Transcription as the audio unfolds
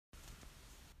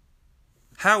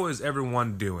How is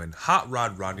everyone doing? Hot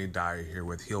Rod Rodney Dyer here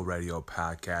with Heel Radio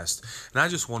Podcast, and I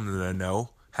just wanted to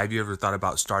know, have you ever thought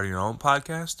about starting your own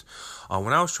podcast?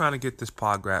 When I was trying to get this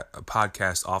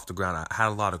podcast off the ground, I had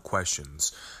a lot of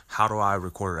questions. How do I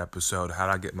record an episode? How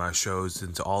do I get my shows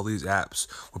into all these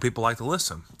apps where people like to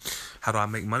listen? How do I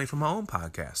make money from my own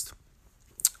podcast?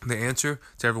 The answer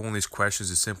to every one of these questions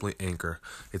is simply Anchor.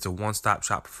 It's a one-stop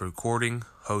shop for recording,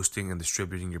 hosting, and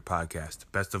distributing your podcast.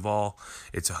 Best of all,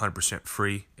 it's 100%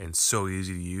 free and so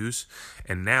easy to use.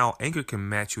 And now, Anchor can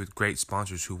match you with great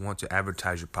sponsors who want to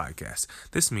advertise your podcast.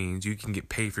 This means you can get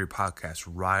paid for your podcast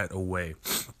right away.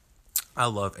 I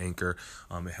love Anchor.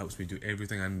 It helps me do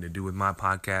everything I need to do with my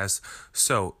podcast.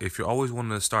 So, if you're always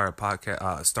wanting to start a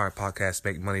podcast,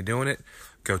 make money doing it,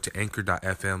 go to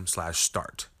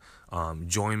anchor.fm/start.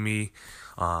 Join me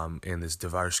in this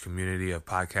diverse community of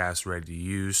podcasts ready to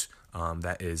use.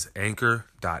 That is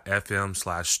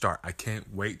anchor.fm/start. I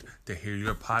can't wait to hear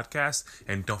your podcast.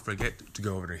 And don't forget to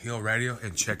go over to Heel Radio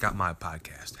and check out my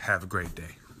podcast. Have a great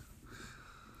day.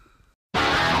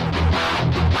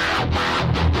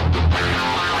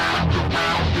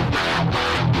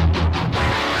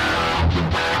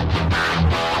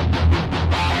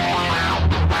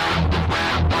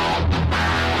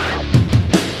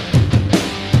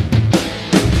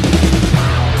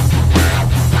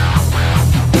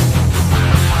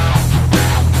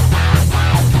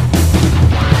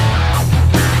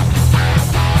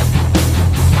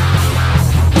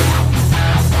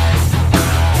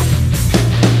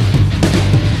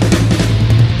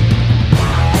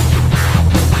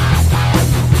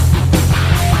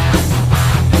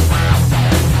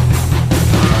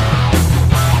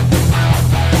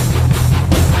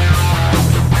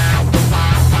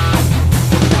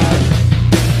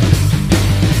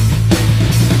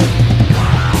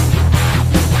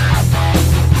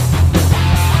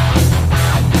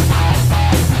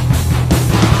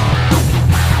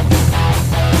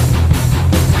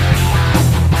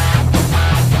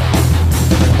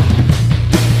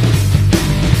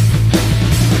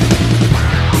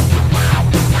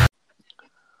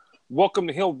 Welcome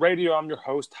to Hill Radio. I'm your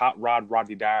host, Hot Rod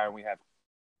Rodney Dyer, and we have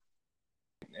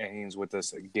Haynes with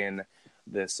us again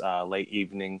this late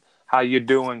evening. How you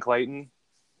doing, Clayton?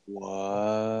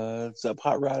 What's up,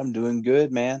 Hot Rod? I'm doing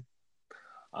good, man.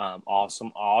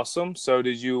 Awesome. So,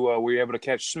 did you were you able to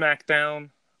catch SmackDown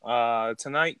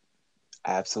tonight?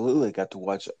 Absolutely, got to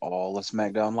watch all of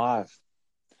SmackDown live.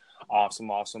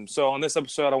 Awesome. So, on this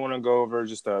episode, I want to go over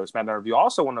just a SmackDown review. I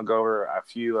also want to go over a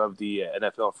few of the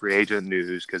NFL free agent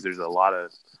news because there's a lot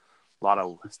of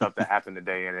stuff that happened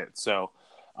today in it. So,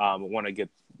 I want to get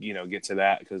to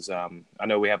that because I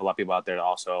know we have a lot of people out there to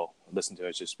also listen to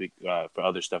us just speak for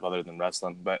other stuff other than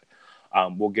wrestling. But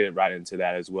we'll get right into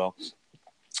that as well.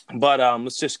 But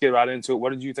let's just get right into it. What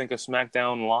did you think of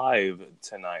SmackDown Live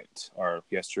tonight or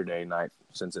yesterday night,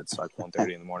 since it's like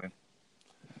 1:30 in the morning?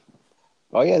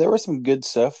 Oh yeah, there was some good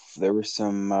stuff. There was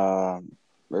some kind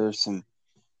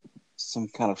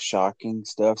of shocking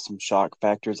stuff, some shock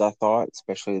factors. I thought,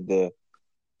 especially the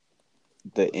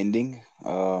ending.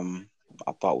 I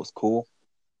thought was cool.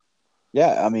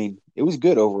 Yeah, I mean, it was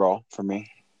good overall for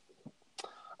me.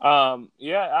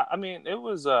 Yeah, I mean, it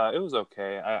was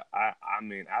okay. I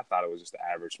mean, I thought it was just the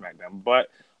average SmackDown, but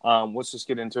let's just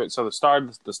get into it. So the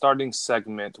starting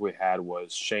segment we had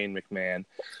was Shane McMahon.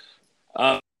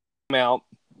 Out,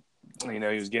 he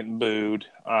was getting booed.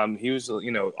 He was,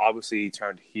 obviously he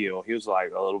turned heel. He was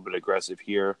like a little bit aggressive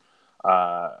here.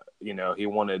 He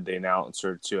wanted the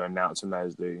announcer to announce him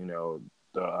as the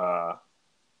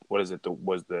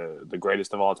the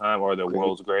greatest of all time or the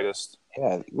world's greatest.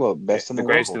 Yeah, well, best in the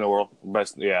world. Greatest in the world,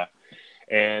 best. Yeah,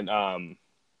 and he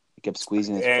kept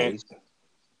squeezing his face.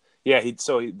 Yeah,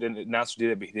 the announcer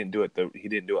did it, but he didn't do it. He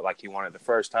didn't do it like he wanted the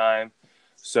first time.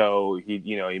 So he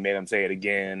made him say it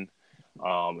again.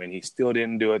 And he still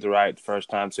didn't do it the first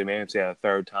time, so he made him say it a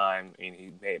third time, and he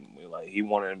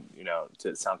wanted him,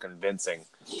 to sound convincing.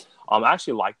 I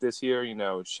actually like this here,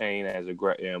 Shane as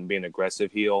being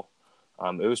aggressive heel.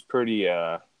 It was pretty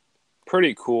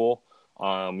cool.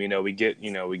 We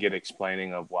get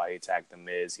explaining of why he attacked the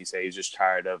Miz. He said he's just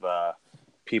tired of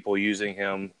people using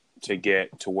him to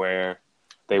get to where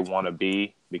they want to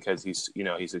be because he's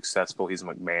successful. He's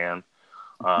McMahon.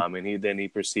 And he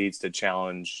proceeds to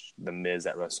challenge the Miz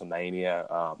at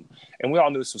WrestleMania. And we all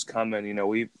knew this was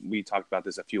coming. We talked about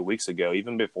this a few weeks ago,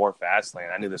 even before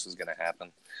Fastlane. I knew this was going to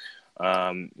happen.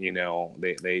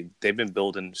 They've been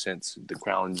building since the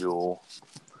Crown Jewel.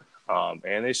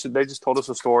 And they just told us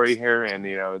a story here, and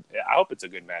I hope it's a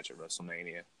good match at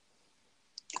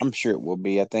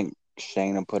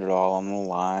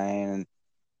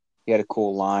he had a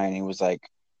cool line. He was like,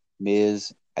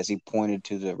 Miz, as he pointed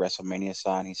to the WrestleMania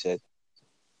sign, he said,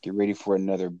 "Get ready for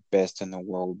another best in the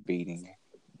world beating."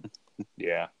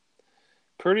 Yeah,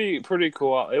 pretty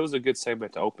cool. It was a good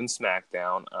segment to open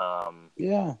SmackDown.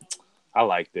 Yeah. I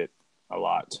liked it a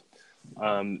lot.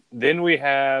 Then we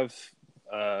have,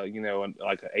 like an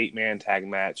 8-man tag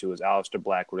match. It was Aleister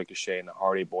Black, Ricochet, and the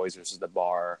Hardy Boys versus the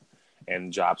Bar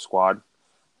and Job Squad.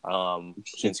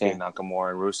 Shinsuke Yeah.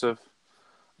 Nakamura and Rusev.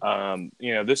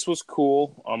 This was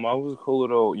cool. It was a cool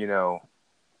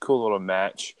little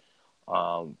match.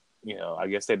 I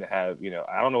guess they didn't have,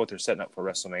 I don't know what they're setting up for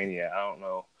WrestleMania. I don't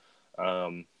know.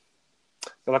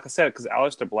 But like I said, because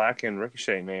Aleister Black and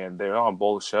Ricochet, man, they're on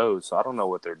both shows, so I don't know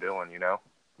what they're doing.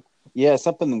 Yeah,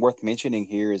 something worth mentioning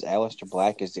here is Aleister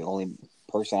Black is the only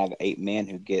person out of 8 men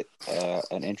who get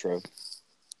an intro.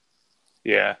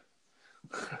 Yeah.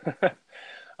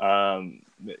 um,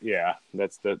 yeah,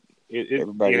 that's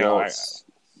Everybody else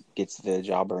gets the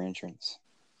jobber entrance,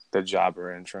 the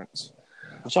jobber entrance.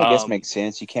 which I guess makes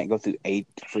sense. You can't go through 8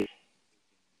 for at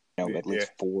Yeah.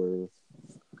 least 4,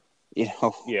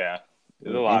 Yeah.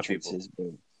 There's a lot entrances, of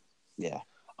people. but yeah.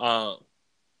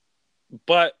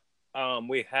 But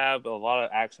we have a lot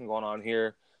of action going on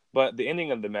here. But the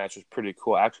ending of the match was pretty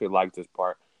cool. I actually liked this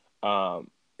part. And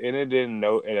it didn't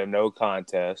in a no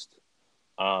contest.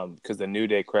 Because the New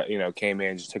Day, came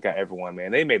in and just took out everyone.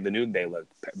 Man, they made the New Day look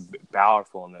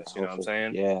powerful in this. You know what I'm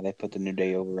saying? Yeah, they put the New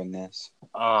Day over in this.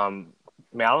 Man,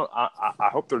 I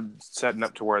hope they're setting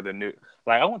up to where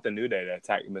I want the New Day to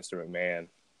attack Mr. McMahon.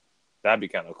 That'd be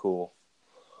kind of cool.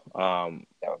 That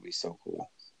would be so cool.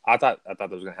 I thought that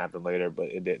was gonna happen later,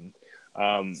 but it didn't.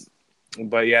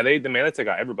 But yeah, they took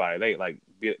out everybody. They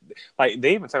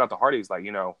even took out the Hardys. I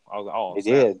was like, oh, They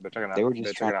snap. did. They're taking out. They were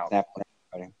just trying to snap on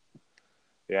everybody.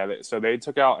 Yeah, so they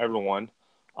took out everyone.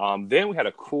 Then we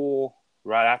had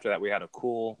right after that, we had a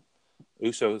cool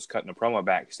Usos cutting a promo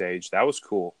backstage. That was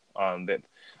cool. Like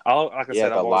I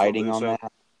said, the lighting on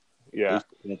that. Yeah.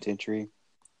 Penitentiary.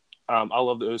 I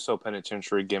love the Uso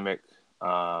penitentiary gimmick.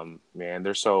 Man,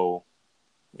 they're so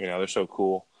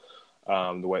cool.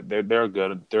 The way they're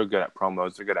good. They're good at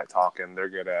promos. They're good at talking. They're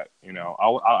good at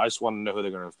I just want to know who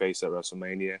they're going to face at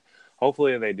WrestleMania.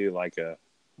 Hopefully they do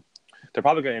they're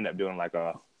probably going to end up doing like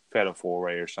a Fatal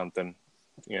 4-Way or something.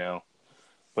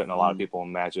 Putting a lot of people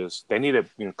in matches. They need to,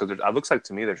 because it looks like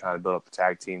to me they're trying to build up the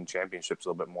tag team championships a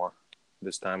little bit more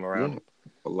this time around. Yeah,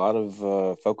 a lot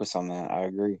of focus on that. I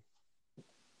agree.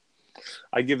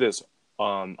 I give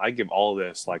all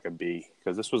this like a B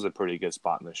because this was a pretty good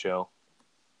spot in the show.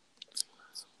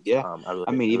 Yeah,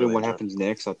 even what happens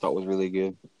next, I thought was really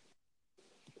good.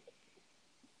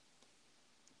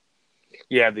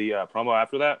 Yeah, the promo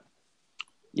after that.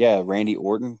 Yeah, Randy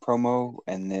Orton promo,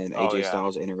 and then AJ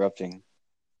Styles interrupting.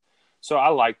 So I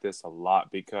like this a lot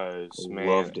because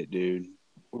loved it, dude.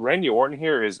 Randy Orton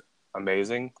here is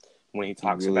amazing when he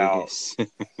talks about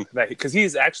that because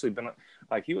he's actually been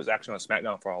he was actually on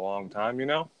SmackDown for a long time,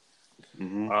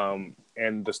 Mm-hmm.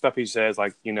 And the stuff he says,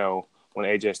 when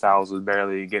AJ Styles was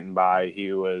barely getting by,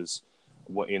 he was,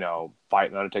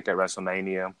 fighting Undertaker at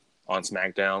WrestleMania on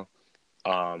SmackDown.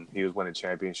 He was winning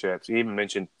championships. He even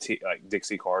mentioned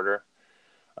Dixie Carter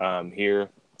here.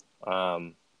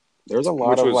 There's a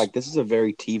lot of this is a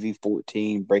very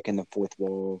TV-14 breaking the fourth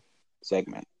wall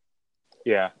segment.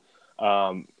 Yeah.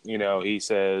 He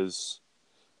says,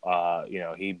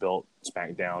 he built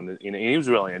SmackDown. He was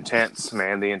really intense,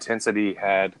 man. The intensity he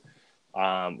had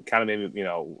kind of made me,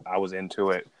 I was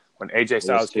into it. When AJ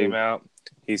Styles came out,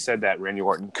 he said that Randy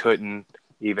Orton couldn't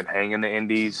even hang in the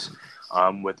Indies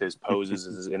with his poses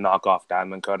as a knockoff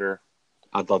Diamond Cutter.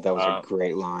 I thought that was a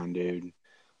great line, dude.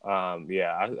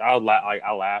 Yeah, I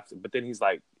laughed, but then he's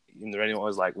like, Randy Orton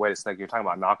was like, "Wait a second, you're talking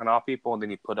about knocking off people?" And then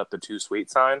he put up the too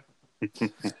sweet sign.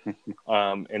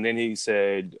 And then he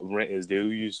said, "Rent is due,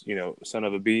 you son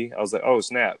of a b." I was like, "Oh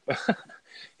snap!"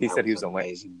 He said he was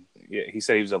amazing. He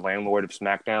said he was a landlord of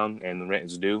SmackDown, and the rent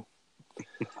is due.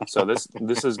 So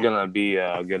this is gonna be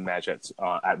a good match at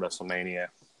WrestleMania.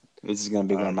 This is gonna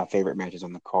be one of my favorite matches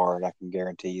on the card. I can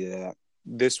guarantee you that.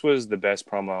 This was the best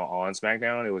promo on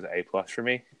SmackDown. It was A+ for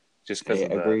me, just because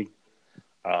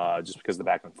just because the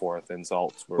back and forth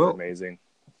insults were amazing.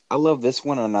 I love this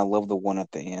one, and I love the one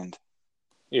at the end.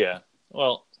 Yeah.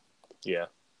 Well, yeah.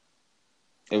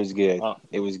 It was good.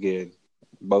 It was good.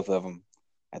 Both of them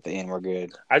at the end were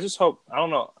good. I just hope. I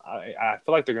don't know. I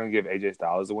feel like they're going to give AJ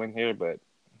Styles the win here, but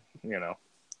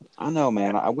I know,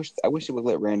 man. I wish it would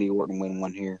let Randy Orton win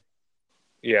one here.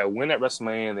 Yeah, win at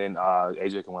WrestleMania, and then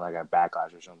AJ can win like a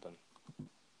Backlash or something.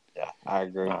 Yeah, I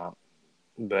agree.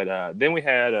 But then we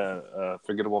had a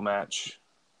forgettable match.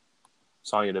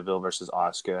 Sonya Deville versus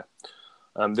Asuka.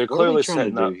 They're What are they clearly trying to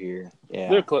setting do up. here?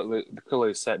 They're Yeah.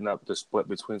 clearly setting up the split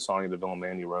between Sonya Deville and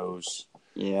Mandy Rose.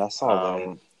 Yeah, I saw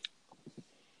that.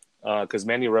 Because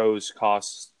Mandy Rose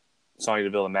cost Sonya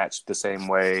Deville a match the same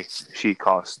way she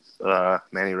cost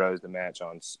Mandy Rose the match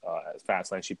on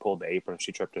Fastlane. She pulled the apron,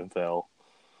 she tripped and fell.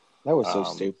 That was so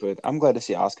stupid. I'm glad to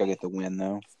see Asuka get the win,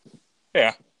 though.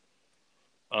 Yeah.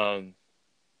 Now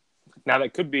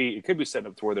it could be set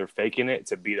up to where they're faking it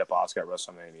to beat up Asuka at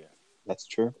WrestleMania. That's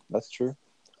true.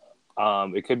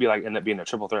 It could be like end up being a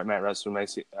triple threat match at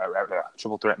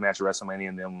WrestleMania,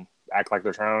 and then act like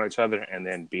they're turning on each other, and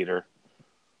then beat her.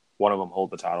 One of them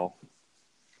hold the title.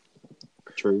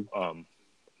 True.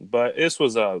 But this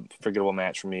was a forgettable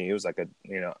match for me. It was like I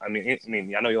know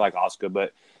you like Asuka,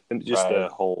 but just the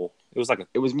whole. It was like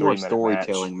it was more a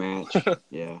storytelling match.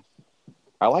 Yeah,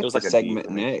 I like the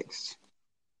segment next.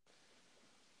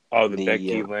 Oh, the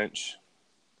Becky Lynch.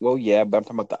 Well, yeah, but I'm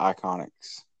talking about the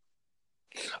Iconics.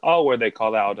 Oh, where they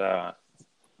called out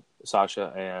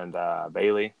Sasha and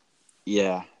Bailey.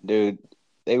 Yeah, dude,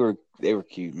 they were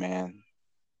cute, man.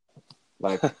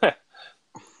 Like,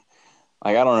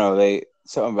 I don't know,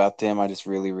 something about them I just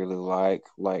really, really like.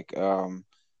 Like, are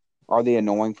they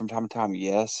annoying from time to time?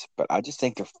 Yes, but I just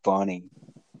think they're funny.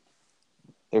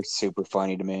 They're super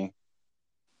funny to me.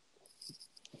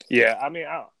 Yeah,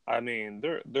 they're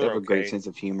they have okay. a great sense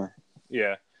of humor.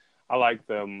 Yeah, I like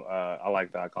them. I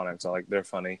like the Iconics. They're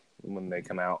funny when they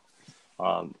come out.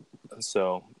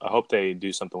 So I hope they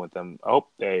do something with them. I hope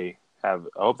they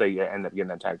end up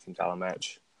getting a tag team title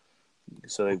match,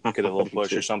 so they get a little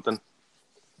push or something.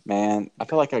 Man, I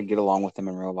feel like I get along with them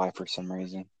in real life for some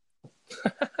reason.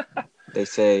 They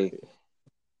say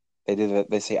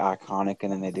iconic,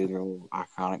 and then they do their little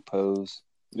iconic pose.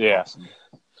 Yeah. Awesome.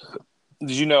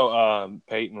 Did you know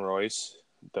Peyton Royce,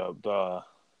 the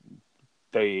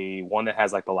one that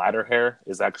has like the lighter hair,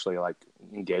 is actually like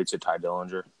engaged to Ty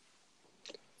Dillinger?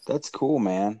 That's cool,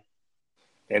 man.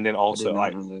 And then also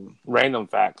like random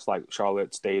facts, like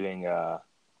Charlotte's dating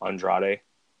Andrade.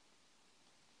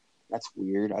 That's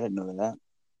weird. I didn't know that.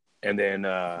 And then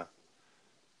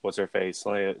what's her face?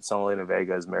 Selena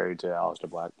Vega is married to Aleister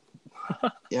Black.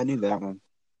 Yeah, I knew that one.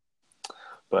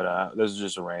 But this is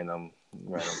just a random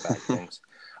fact things.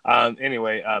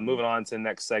 Anyway, moving on to the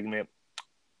next segment.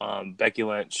 Becky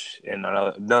Lynch and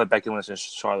another Becky Lynch and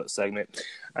Charlotte segment.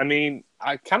 I mean,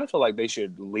 I kind of feel like they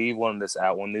should leave one of this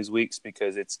out one of these weeks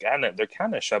because they're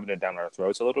kind of shoving it down our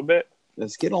throats a little bit.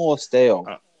 It's getting a little stale.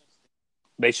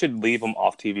 They should leave them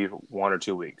off TV for 1 or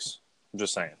 2 weeks. I'm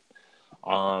just saying,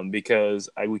 because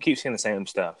we keep seeing the same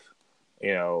stuff.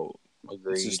 Agreed.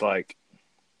 It's just like.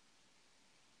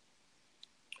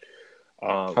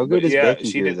 How good is Becky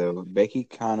here, though? Becky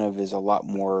kind of is a lot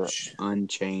more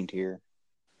unchained here.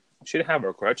 She didn't have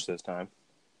her crutch this time.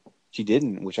 She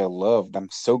didn't, which I loved. I'm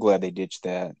so glad they ditched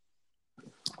that.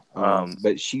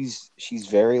 But she's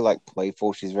very like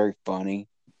playful. She's very funny.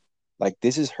 Like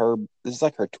this is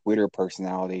like her Twitter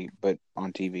personality, but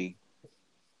on TV.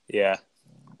 Yeah,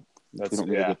 we don't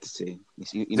really get to see.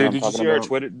 Did you see her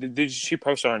Twitter? Did she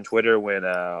post on Twitter when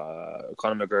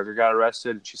Conor McGregor got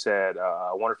arrested? And she said,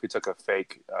 "I wonder if he took a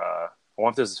fake. I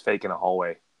wonder if this is fake in a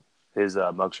hallway. His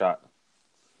mugshot."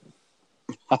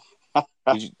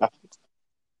 I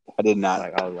did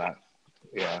not. I was like,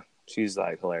 yeah, she's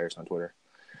like hilarious on Twitter.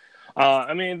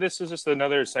 This is just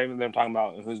another segment them talking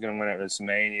about who's going to win at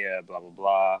WrestleMania, blah blah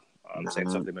blah. Same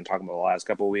stuff they've been talking about the last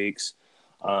couple of weeks.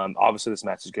 Obviously, this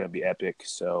match is going to be epic.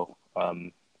 So,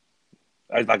 like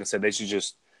I said, they should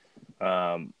just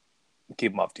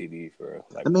keep them off TV for.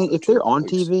 If they're on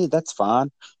TV, that's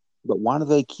fine. But why do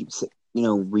they keep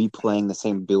replaying the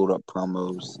same build-up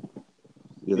promos?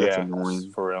 That's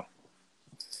annoying. For real.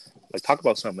 Like, talk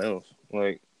about something else.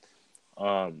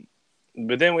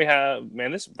 But then we have,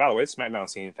 this, by the way, this SmackDown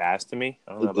seemed fast to me.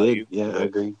 I don't know about you. Yeah, I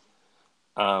agree.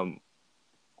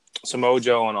 Samoa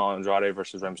Joe and Andrade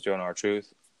versus Rey Mysterio and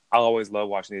R-Truth. I always love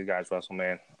watching these guys wrestle,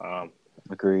 man.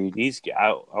 Agreed.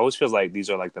 I always feel like these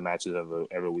are like the matches of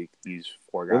every week. These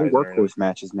 4 guys. They're workhorse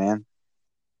matches, man.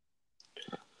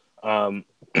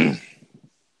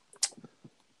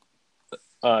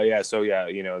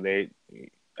 They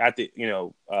at the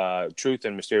Truth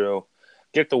and Mysterio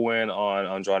get the win on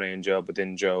Andrade and Joe, but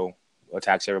then Joe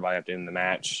attacks everybody after in the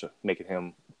match, making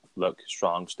him look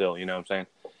strong still. You know what I'm saying?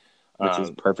 Which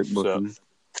is perfect booking.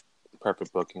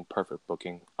 Perfect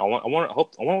booking. I wonder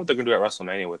what they're gonna do at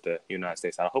WrestleMania with the United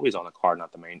States. I hope he's on the card,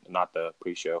 not the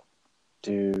pre-show.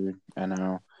 Dude, I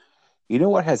know. You know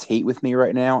what has heat with me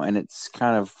right now, and it's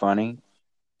kind of funny.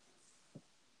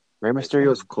 Rey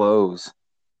Mysterio's clothes.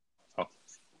 Oh.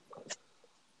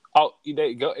 Oh,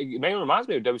 they go. It maybe reminds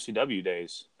me of WCW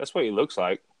days. That's what he looks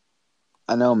like.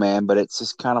 I know, man, but it's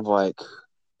just kind of like,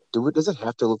 does it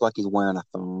have to look like he's wearing a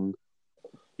thong?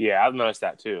 Yeah, I've noticed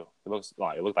that too. It looks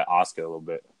like Oscar a little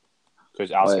bit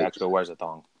because Oscar Like, actually wears a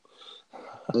thong.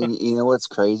 and you know what's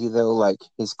crazy though? Like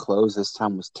his clothes this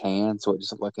time was tan, so it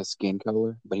just looked like a skin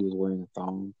color, but he was wearing a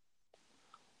thong.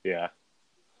 Yeah.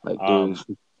 Like, dude,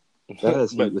 Um, that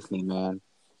has heat but with me, man.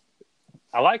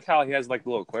 I like how he has like the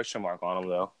little question mark on him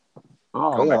though.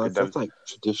 Oh Going yeah, back to that's like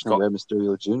traditional go, Rey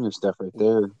Mysterio Jr. stuff right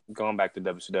there. going back to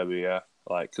WCW, yeah.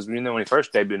 Like, because when he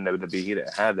first debuted in WWE, he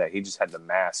didn't have that. He just had the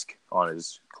mask on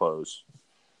his clothes.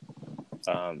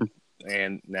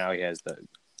 And now he has the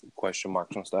question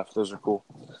marks and stuff. Those are cool.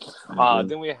 I agree.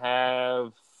 Then we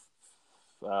have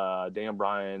Daniel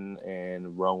Bryan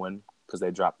and Rowan because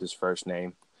they dropped his first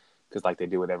name because like they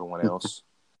do with everyone else.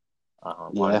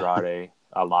 Yeah, Andrade,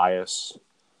 Elias,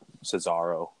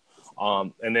 Cesaro.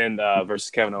 And then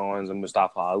versus Kevin Owens and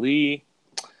Mustafa Ali.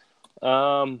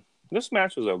 This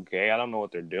match was okay. I don't know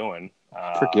what they're doing.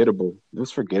 forgettable. It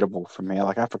was forgettable for me.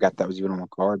 Like I forgot that was even on the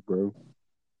card, bro.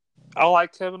 I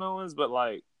like Kevin Owens, but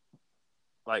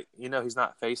he's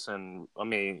not facing. I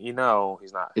mean, he's not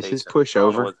Is his facing. push I don't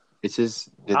know over? what. It's his.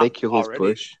 Did Huh? they kill his Already?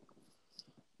 push?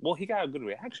 Well, he got a good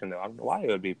reaction though. I don't know why it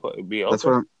would be That's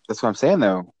over. That's what I'm saying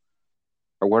though.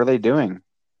 Or what are they doing?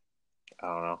 I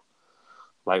don't know.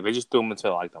 Like they just threw him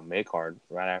into like the mid card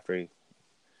right after he.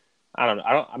 I don't know.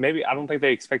 I don't think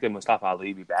they expected Mustafa Ali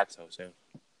to be back so soon.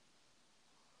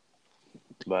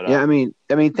 But Yeah,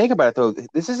 think about it though.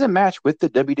 This is a match with the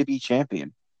WWE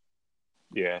champion.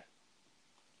 yeah.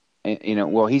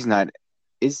 And, well, he's not.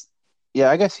 Is Yeah,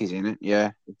 I guess he's in it.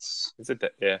 Yeah, Is it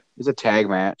that? Yeah. it's a tag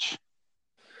match.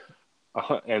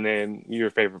 And then your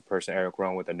favorite person, Eric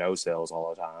Rowan, with the no sales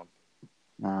all the time.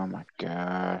 Oh my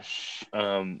gosh.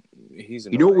 He's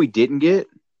You know what we annoying. didn't get?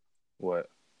 What?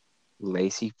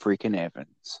 Lacey freaking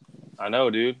Evans. I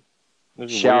know, dude.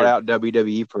 This is Shout weird. out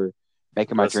WWE for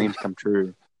making my Listen, dreams come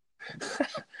true.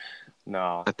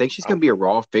 no, I think she's gonna be a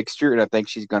Raw fixture, and I think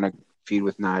she's gonna feud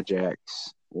with Nia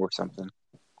Jax or something.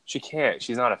 she can't.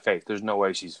 She's not a face. There's no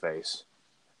way she's face.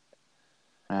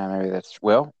 Maybe that's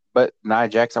but Nia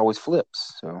Jax always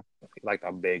flips, so. Like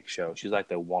a Big Show. She's like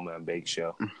the woman on Big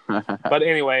Show. But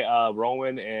anyway,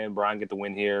 Rowan and Brian get the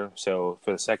win here. So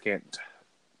for the second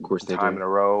Of course they time do. in a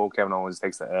row, Kevin Owens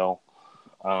takes the L,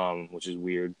 which is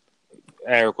weird.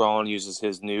 Eric Rowan uses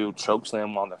his new choke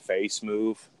slam on the face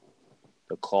move,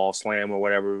 the claw slam or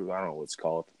whatever. I don't know what it's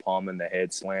called. The palm in the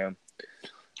head slam.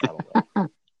 I don't know.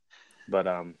 But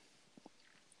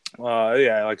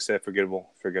yeah, like I said,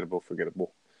 forgettable.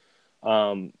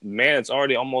 Man, it's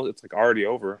like already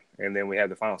over, and then we have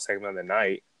the final segment of the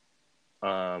night.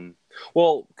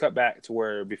 Well, cut back to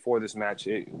where before this match,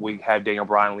 we had Daniel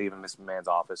Bryan leaving Vince McMahon's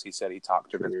office. He said he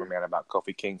talked to Vince McMahon about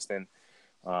Kofi Kingston,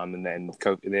 and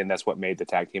then that's what made the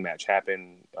tag team match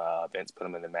happen. Vince put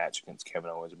him in the match against Kevin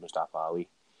Owens and Mustafa Ali.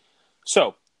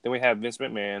 So then we have Vince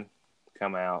McMahon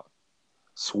come out,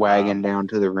 Swagging down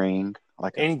to the ring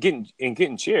and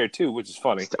getting cheered too, which is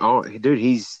funny. oh, dude,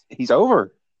 he's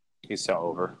over. He's so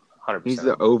over, 100%. He's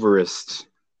the overest.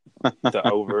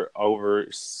 The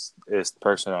overest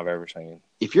person I've ever seen.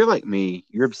 If you're like me,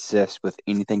 you're obsessed with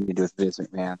anything to do with Vince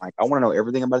McMahon. Like, I want to know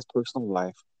everything about his personal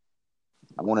life.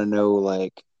 I want to know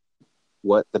like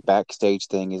what the backstage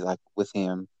thing is like with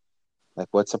him. Like,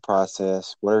 what's the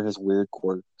process? What are his weird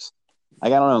quirks?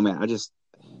 Like, I don't know, man.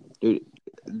 Dude,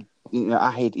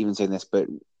 I hate even saying this, but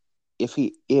if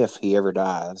he ever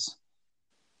dies,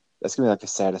 that's gonna be like the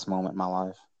saddest moment in my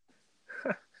life.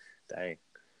 Dang,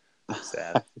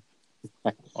 sad.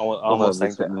 I I love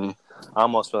Vince that. McMahon. I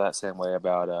almost feel that same way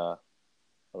about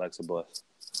Alexa Bliss.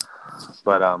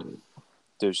 But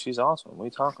dude, she's awesome. What are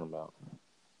you talking about?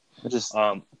 I just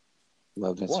love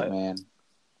Vince what? McMahon.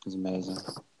 He's amazing.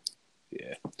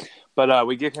 Yeah, but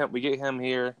we get him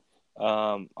here.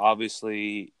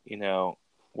 Obviously,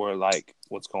 we're like,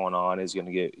 what's going on? He's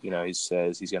gonna get, he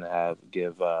says he's gonna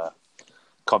give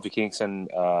Kofi Kingston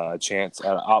a chance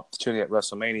at an opportunity at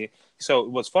WrestleMania. So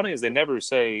what's funny is they never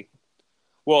say.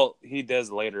 Well, he does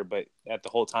later, but at the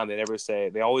whole time they never say.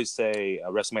 They always say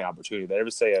a WrestleMania opportunity. They never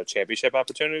say a championship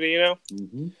opportunity.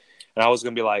 Mm-hmm. And I was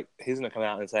gonna be like, he's gonna come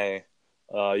out and say,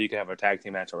 "You can have a tag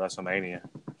team match at WrestleMania."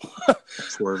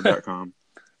 Swerve.com.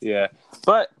 Yeah,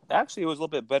 but actually, it was a little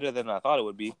bit better than I thought it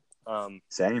would be.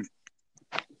 Same.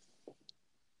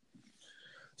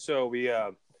 So we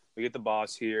get the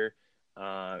boss here,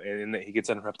 and then he gets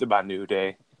interrupted by New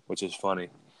Day, which is funny.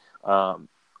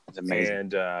 It's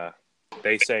amazing. And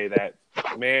they say that,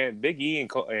 man, Big E and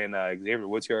Xavier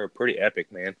Woods here are pretty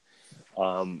epic, man.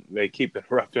 They keep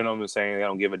interrupting him and saying they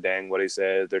don't give a dang what he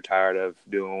says. They're tired of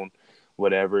doing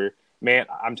whatever. Man,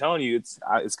 I'm telling you, it's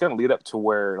going to lead up to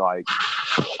where, like,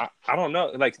 I don't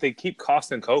know. Like, they keep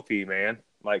costing Kofi, man.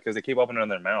 Like, because they keep opening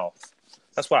their mouth.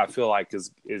 That's what I feel like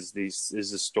is this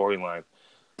storyline.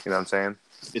 You know what I'm saying?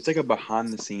 It's like a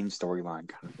behind the scenes storyline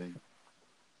kind of thing.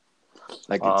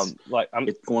 Like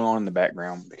it's going on in the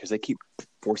background because they keep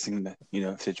forcing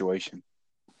the situation.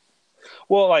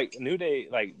 Well, like New Day,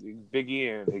 like Big E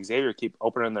and Xavier keep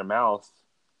opening their mouth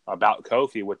about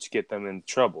Kofi, which get them in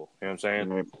trouble. You know what I'm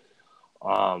saying?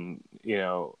 Right.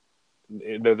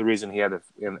 They're the reason he had to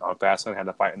on Fastlane had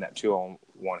to fight in that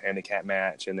 2-on-1 handicap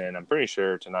match, and then I'm pretty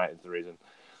sure tonight is the reason.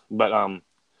 But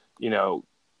Mr.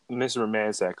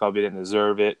 McMahon said Kofi didn't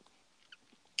deserve it,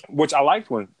 which I liked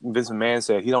when Vince McMahon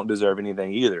said he don't deserve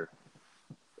anything either.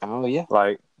 Oh yeah,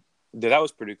 like that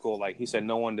was pretty cool. Like he said,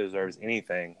 no one deserves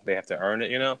anything; they have to earn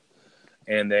it,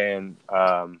 And then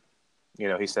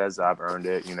he says I've earned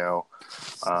it.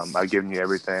 I've given you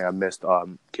everything. I missed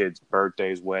kids'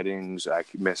 birthdays, weddings. I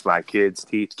missed my kid's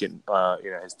teeth getting,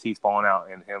 his teeth falling out,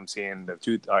 and him seeing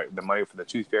the money for the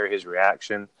tooth fairy. His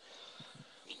reaction.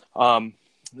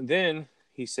 Then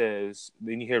he says,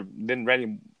 then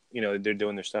Randy, they're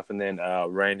doing their stuff, and then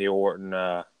Randy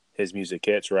Orton, his music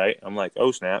hits. Right, I'm like,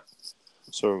 oh snap!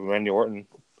 So Randy Orton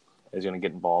is going to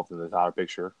get involved in the title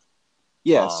picture.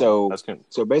 Yeah. So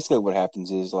basically, what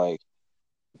happens is like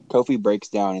Kofi breaks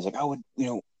down. He's like,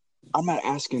 I'm not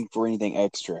asking for anything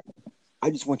extra. I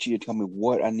just want you to tell me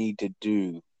what I need to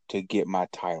do to get my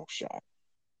title shot.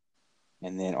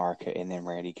 And then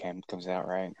Randy comes out,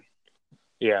 right?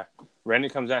 Yeah. Randy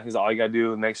comes out. He's like, all you got to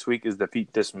do next week is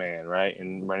defeat this man, right?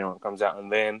 And Randy comes out,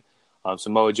 and then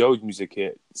Samoa Joe's music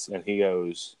hits, and he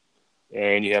goes,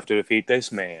 and you have to defeat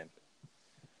this man.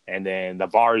 And then the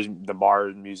bar's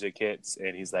music hits,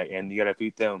 and he's like, and you got to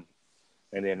defeat them.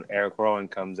 And then Eric Rowan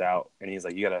comes out, and he's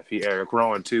like, you got to defeat Eric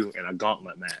Rowan, too, in a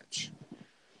gauntlet match.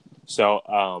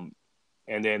 So,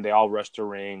 and then they all rush the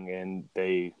ring, and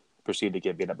they proceed to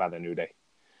get beat up by the New Day.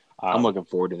 I'm looking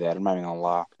forward to that. I'm not even going to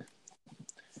lie.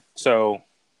 So,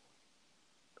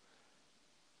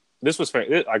 this was,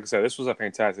 like I said, this was a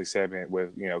fantastic segment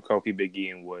with, Kofi, Big E,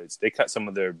 and Woods. They cut some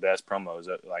of their best promos,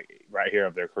 like, right here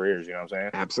of their careers, you know what I'm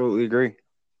saying? Absolutely agree.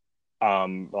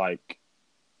 Like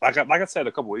I said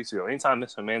a couple weeks ago, anytime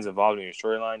Mr. Man's involved in your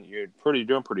storyline, you're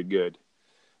doing pretty good.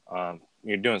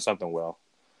 You're doing something well.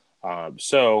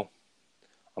 So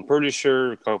I'm pretty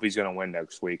sure Kofi's going to win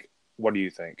next week. What do you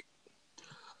think?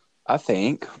 I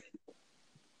think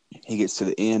he gets to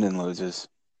the end and loses.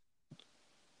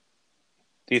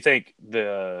 Do you think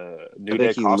the New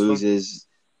Day he loses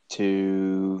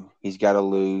to? He's got to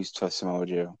lose to Samoa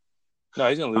Joe. No,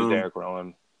 he's going to lose to Eric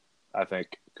Rowan, I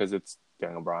think, because it's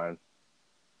Daniel Bryan.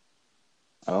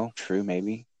 Oh, true,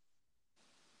 maybe.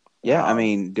 Yeah, I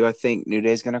mean, do I think New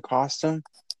Day's going to cost him?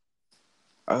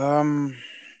 I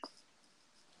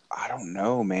don't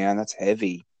know, man. That's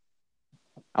heavy.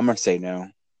 I'm going to say no.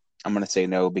 I'm going to say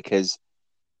no because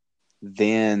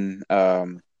then I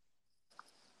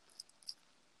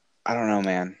don't know,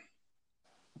 man.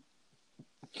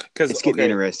 Because it's getting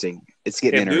interesting.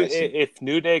 If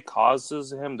New Day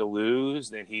causes him to lose,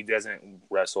 then he doesn't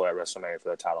wrestle at WrestleMania for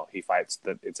the title. He fights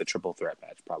it's a triple threat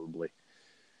match, probably.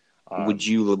 Would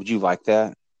you like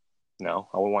that? No,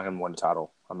 I wouldn't want him to win the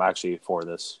title. I'm actually for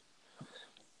this.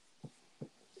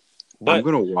 But I'm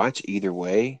gonna watch either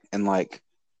way, and like,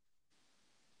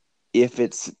 if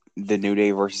it's the New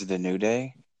Day versus the New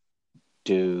Day,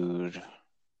 dude.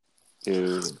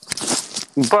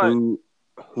 But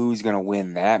who's gonna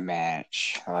win that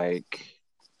match? Like,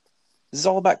 this is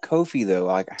all about Kofi, though.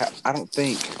 Like, I don't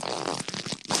think.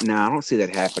 No, I don't see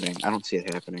that happening. I don't see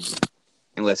it happening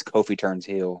unless Kofi turns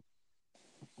heel.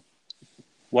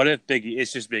 What if Big E?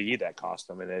 It's just Big E that cost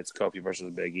him, and it's Kofi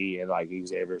versus Big E, and like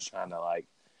Xavier's trying to like.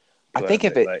 I think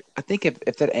if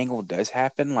that angle does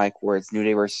happen, like where it's New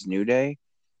Day versus New Day,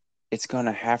 it's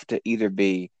gonna have to either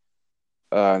be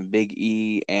Big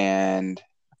E and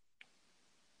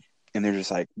they're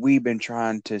just like, we've been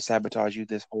trying to sabotage you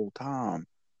this whole time.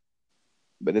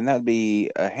 But then that'd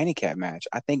be a handicap match.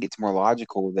 I think it's more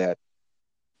logical that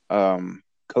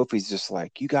Kofi's just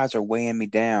like, you guys are weighing me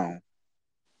down,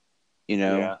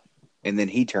 Yeah. And then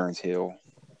he turns heel.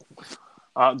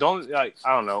 I don't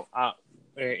know.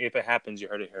 If it happens, you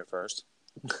heard it here first.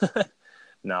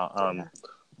 No.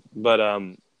 But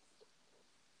I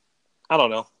don't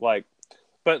know. Like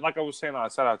I was saying, I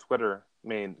said on Twitter. I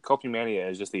mean, Kofi Mania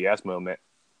is just the yes movement.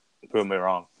 Prove me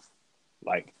wrong.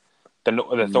 Like the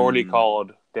Authority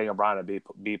called Daniel Bryan a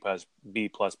B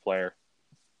plus player.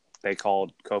 They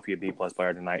called Kofi a B plus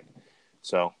player tonight.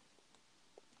 So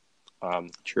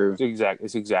True.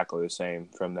 It's exactly the same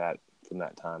from that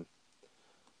time.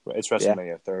 It's Yeah.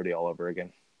 WrestleMania 30 all over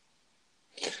again.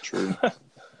 True.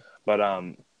 But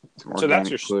Some so that's organic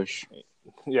your push.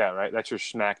 yeah, right. That's your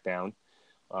SmackDown.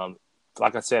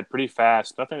 Like I said, pretty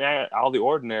fast. Nothing out of the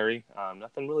ordinary.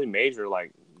 Nothing really major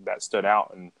like that stood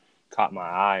out and caught my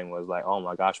eye and was like, oh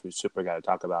my gosh, we super got to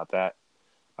talk about that.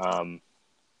 I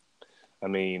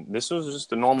mean, this was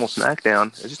just a normal SmackDown.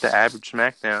 It's just an average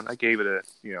SmackDown. I gave it a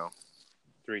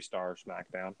 3-star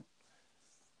SmackDown.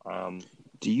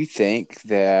 Do you think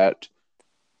that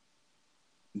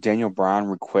Daniel Bryan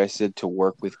requested to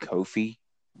work with Kofi,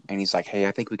 and he's like, "Hey,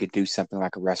 I think we could do something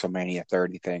like a WrestleMania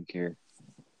 30 thing here."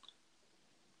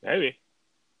 Maybe.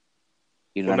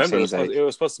 You know what I'm Remember, saying? He's like, it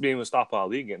was supposed to be Mustafa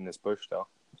Ali getting this push, though.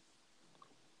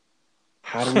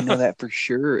 how do we know that for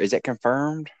sure? Is that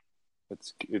confirmed?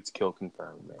 It's kill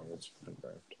confirmed, man. It's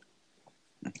confirmed.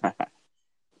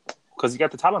 Because he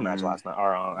got the title match last night,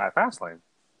 or at Fastlane.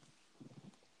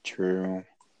 True.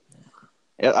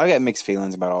 Yeah, I got mixed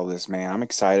feelings about all this, man. I'm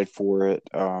excited for it.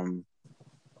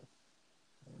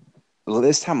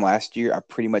 This time last year, I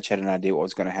pretty much had an idea what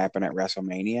was going to happen at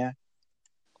WrestleMania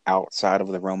outside of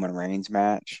the Roman Reigns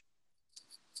match.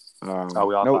 We all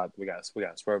nope. thought we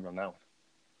got swerved on that one.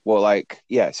 Well, like,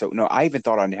 yeah. So no, I even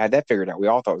thought I had that figured out. We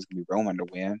all thought it was going to be Roman to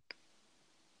win,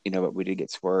 but we did get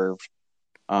swerved.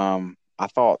 I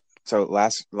thought so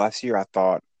last year. I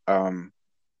thought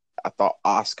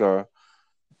Asuka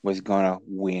was gonna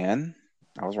win.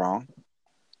 I was wrong.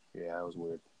 Yeah, that was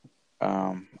weird.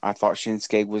 I thought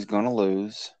Shinsuke was gonna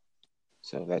lose,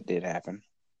 so that did happen.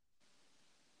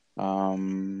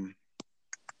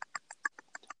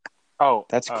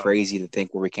 That's crazy to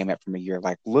think where we came at from a year.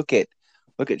 Like, look at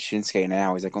Shinsuke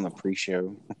now. He's like on the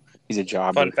pre-show. He's a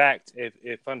jobber. Fun fact: if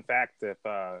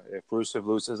Rusev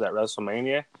loses at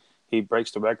WrestleMania, he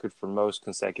breaks the record for most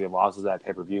consecutive losses at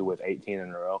pay-per-view with 18 in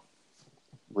a row.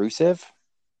 Rusev?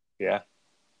 Yeah.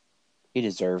 He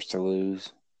deserves to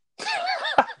lose.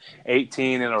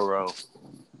 18 in a row.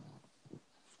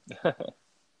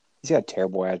 He's got a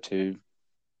terrible attitude.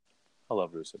 I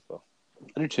love Rusev, though.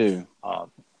 I do too.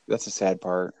 That's the sad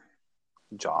part.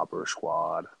 Jobber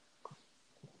squad.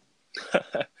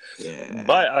 Yeah.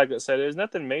 But like I said, there's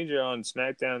nothing major on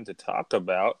SmackDown to talk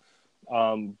about.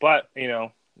 But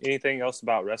anything else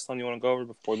about wrestling you want to go over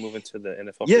before we move into the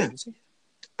NFL free agency?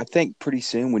 I think pretty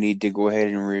soon we need to go ahead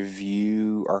and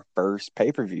review our first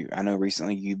pay-per-view. I know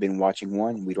recently you've been watching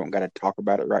one. We don't got to talk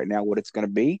about it right now, what it's going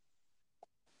to be.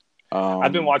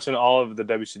 I've been watching all of the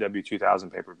WCW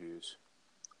 2000 pay-per-views.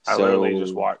 I literally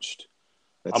just watched.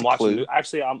 I'm watching.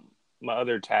 Actually, I'm my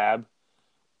other tab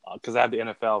because I have the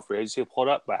NFL free agency pulled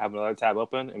up, but I have another tab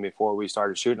open. And before we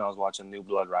started shooting, I was watching New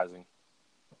Blood Rising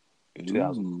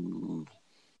 2000.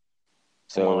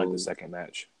 So I'm on like the second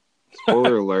match.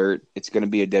 Spoiler alert, it's going to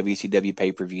be a WCW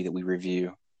pay-per-view that we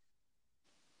review.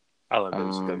 I love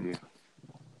WCW.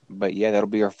 But yeah, that'll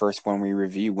be our first one we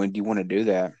review. When do you want to do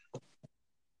that?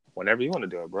 Whenever you want to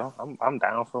do it, bro. I'm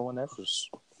down for whenever.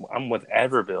 I'm with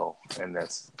Everville in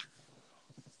this.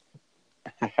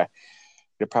 It'll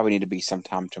probably need to be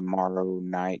sometime tomorrow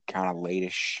night, kind of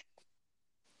late-ish.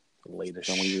 Late-ish.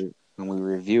 When we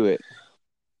review it.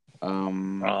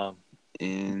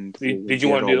 And did you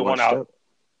want to do the one out?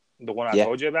 The one I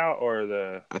told you about, or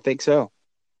the? I think so.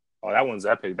 Oh, that one's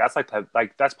epic. That's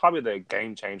that's probably the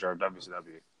game changer of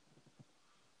WCW.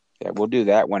 Yeah, we'll do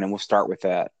that one, and we'll start with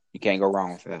that. You can't go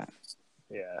wrong with that.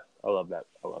 Yeah, I love that.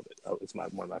 I love it. It's one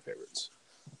of my favorites.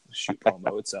 The shoot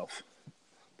promo itself,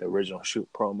 the original shoot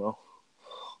promo.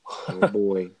 Oh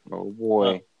boy.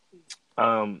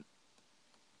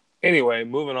 Anyway,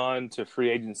 moving on to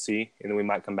free agency, and then we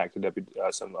might come back to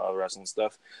some wrestling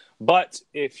stuff. But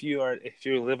if you're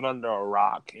living under a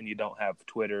rock and you don't have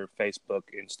Twitter, Facebook,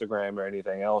 Instagram, or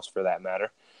anything else for that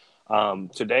matter,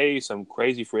 today some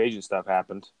crazy free agent stuff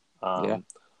happened. Now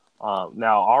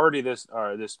already this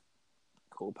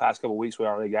past couple of weeks we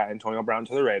already got Antonio Brown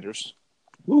to the Raiders,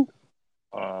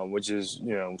 which is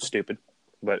stupid,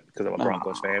 but because I'm a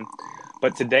Broncos fan.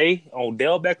 But today,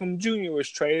 Odell Beckham Jr. was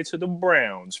traded to the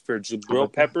Browns for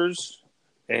Jabril Peppers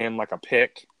and like a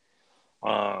pick.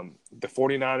 The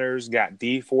 49ers got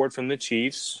D Ford from the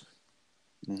Chiefs.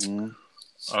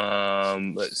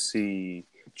 Mm-hmm. Let's see.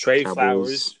 Trey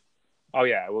Flowers. Oh,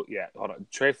 yeah. Well, yeah. Hold on.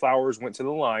 Trey Flowers went to the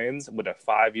Lions with a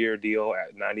 5-year deal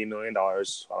at $90 million. I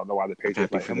don't know why the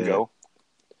Patriots let him go.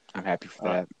 I'm happy for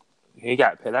that. He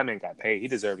got paid. That man got paid. He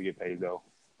deserved to get paid, though.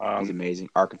 He's amazing.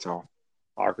 Arkansas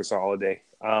all day.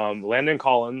 Landon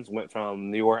Collins went from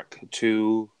New York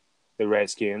to the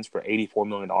Redskins for $84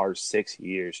 million, 6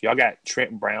 years. Y'all got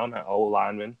Trent Brown, an old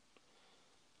lineman.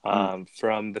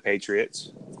 from the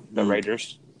Patriots, the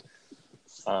Raiders.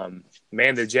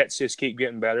 Man, the Jets just keep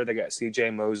getting better. They got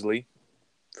C.J. Mosley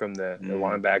from the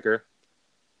linebacker,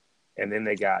 and then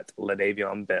they got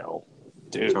LaDavion Bell.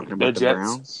 Dude, Talking about the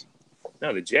Browns?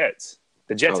 No, the Jets.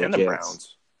 The Jets and the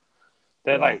Jets.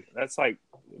 Browns. That's like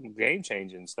game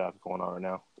changing stuff going on right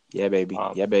now. Yeah, baby.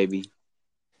 Yeah, baby.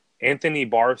 Anthony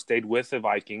Barr stayed with the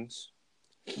Vikings.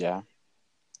 Yeah.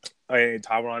 And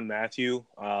Tyrann Mathieu,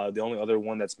 the only other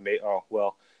one that's made. Oh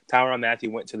well, Tyrann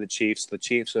Mathieu went to the Chiefs. The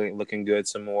Chiefs are looking good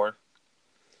some more.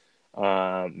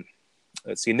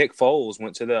 Let's see. Nick Foles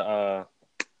went to the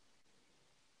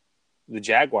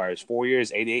Jaguars. 4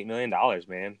 years, $88 million.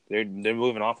 Man, they're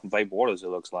moving on from Blake Bortles. It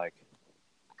looks like.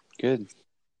 Good.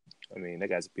 I mean, that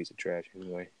guy's a piece of trash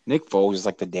anyway. Nick Foles is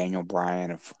like the Daniel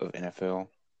Bryan of NFL.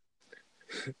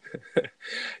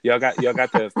 y'all got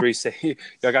the free safety.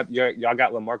 Y'all got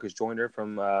LaMarcus Joyner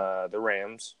from the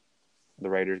Rams. The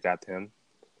Raiders got him.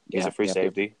 He's a free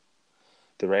safety.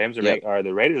 The Rams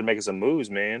the Raiders are making some moves,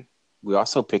 man. We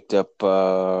also picked up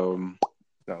I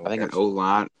think an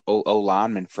O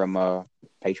lineman from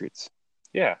Patriots.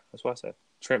 Yeah, that's what I said.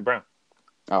 Trent Brown.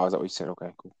 Oh, is that what you said? Okay,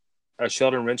 cool.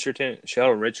 Sheldon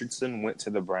Richardson went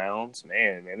to the Browns.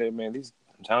 Man, these,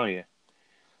 I'm telling you.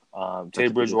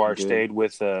 Teddy Bridgewater stayed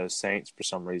with the Saints for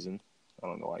some reason. I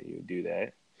don't know why you would do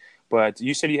that. But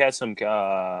you said you had some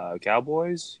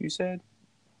Cowboys, you said?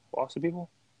 Boston people?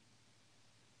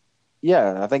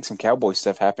 Yeah, I think some Cowboy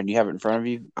stuff happened. You have it in front of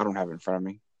you? I don't have it in front of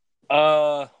me.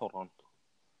 Hold on.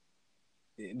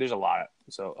 There's a lot.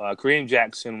 So Kareem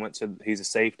Jackson he's a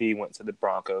safety, went to the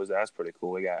Broncos. That's pretty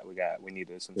cool. We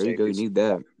needed some safeties. There you go. You need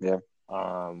that. Yeah.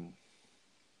 Oh,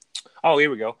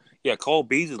 here we go. Yeah, Cole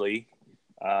Beasley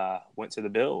went to the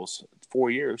Bills.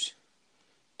 4 years,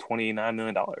 $29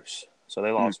 million. So they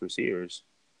lost receivers.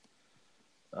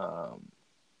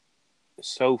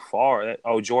 So far,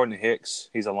 Jordan Hicks,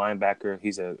 he's a linebacker.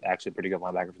 He's actually a pretty good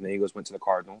linebacker from the Eagles. Went to the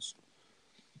Cardinals.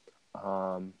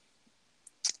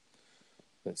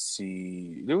 Let's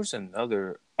see. There was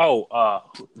another.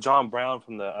 John Brown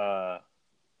from the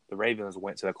Ravens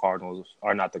went to the Cardinals,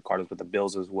 or not the Cardinals, but the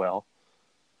Bills as well.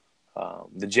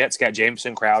 The Jets got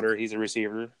Jameson Crowder. He's a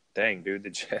receiver. Dang, dude, the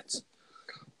Jets.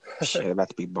 Shit, about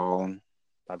to be balling.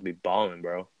 About to be balling,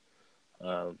 bro.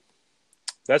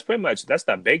 That's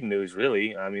the big news,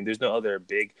 really. I mean, there's no other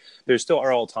big. There's still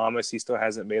Earl Thomas. He still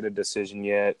hasn't made a decision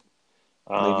yet.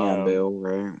 Le'Veon Bell,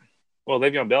 right? Well,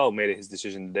 Le'Veon Bell made his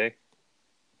decision today.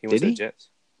 He went to the Jets.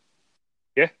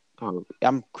 Yeah. Oh,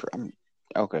 I'm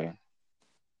okay.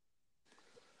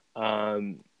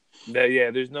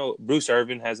 There's no Bruce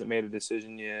Irvin hasn't made a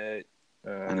decision yet.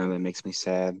 I know that makes me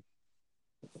sad.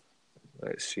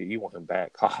 Let's see, you want him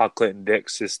back? Clinton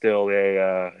Dix is still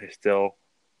hasn't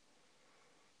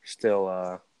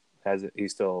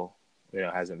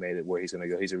made it where he's going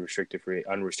to go. He's a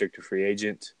unrestricted free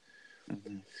agent.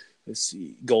 Mm-hmm. Let's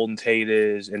see, Golden Tate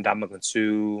is Ndamukong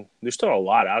Suh. There's still a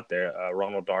lot out there.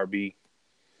 Ronald Darby.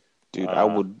 Dude,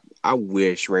 I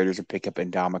wish Raiders would pick up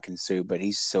Ndamukong Suh, but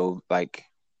he's so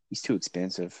he's too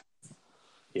expensive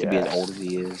to be as old as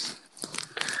he is.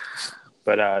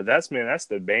 But that's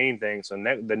the main thing. So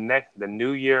the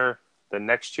new year, the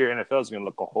next year NFL is going to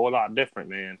look a whole lot different,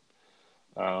 man.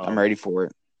 I'm ready for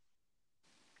it.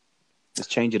 Let's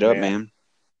change it up, man.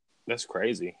 That's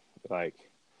crazy.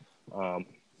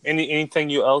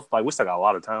 Anything you else we still got a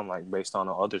lot of time, based on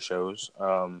the other shows.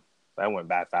 That went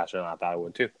back faster than I thought it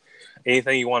would too.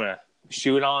 Anything you want to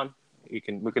shoot on? We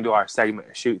can do our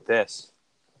segment. Shoot this.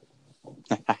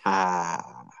 Anything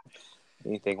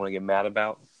you want to get mad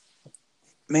about?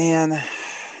 Man,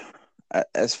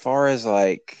 as far as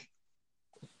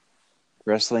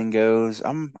wrestling goes,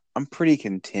 I'm pretty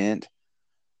content.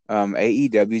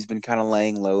 AEW's been kind of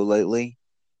laying low lately.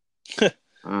 Yeah,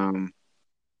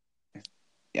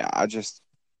 I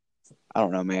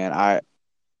don't know, man.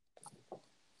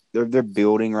 They're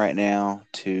building right now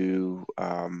to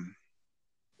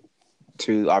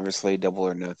obviously Double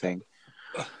or Nothing.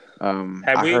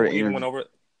 Have we even went over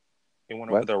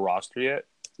their roster yet?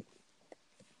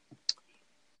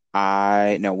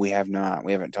 No, we have not.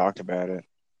 We haven't talked about it.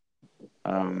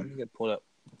 Let me get pulled up.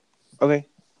 Okay.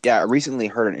 Yeah, I recently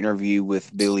heard an interview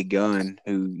with Billy Gunn,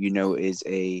 who is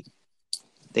they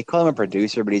call him a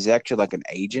producer, but he's actually an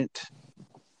agent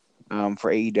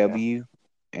for AEW. Yeah.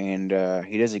 And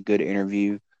he does a good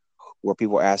interview where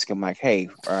people ask him hey,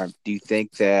 do you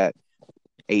think that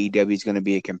AEW is going to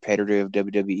be a competitor of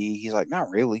WWE? He's like, not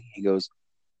really. He goes,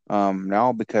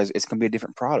 no, because it's going to be a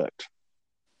different product.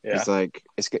 Yeah.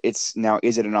 It's now,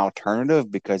 is it an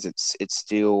alternative because it's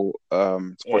still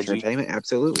sports entertainment?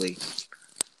 Absolutely.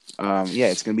 Yeah,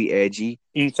 it's going to be edgy.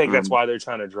 You think that's why they're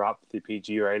trying to drop the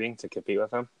PG rating to compete with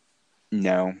them?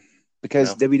 No,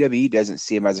 because No? WWE doesn't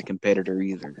see him as a competitor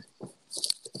either.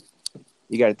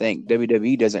 You got to think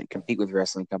WWE doesn't compete with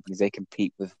wrestling companies; they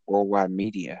compete with worldwide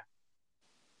media.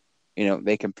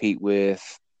 They compete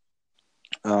with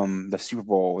the Super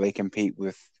Bowl. They compete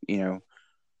with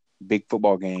big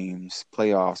football games,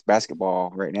 playoffs,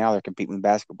 basketball. Right now, they're competing with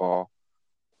basketball.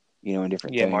 In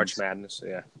different Yeah, March things. Madness.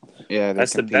 Yeah, Yeah, they're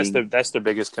competing. That's the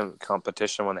biggest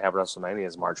competition when they have WrestleMania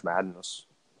is March Madness.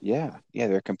 Yeah,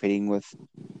 they're competing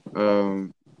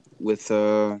um with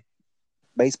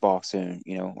baseball soon.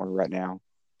 Or right now.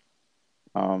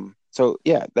 So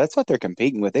yeah, that's what they're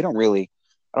competing with. They don't really.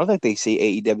 I don't think they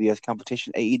see AEW as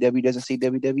competition. AEW doesn't see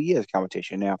WWE as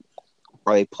competition. Now,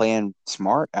 are they playing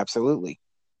smart? Absolutely.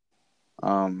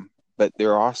 But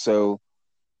they're also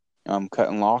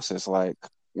cutting losses like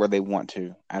where they want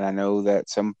to. And I know that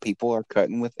some people are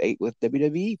cutting with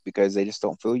WWE because they just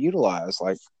don't feel utilized,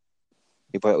 like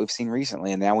people that we've seen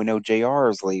recently. And now we know JR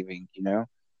is leaving. Yeah.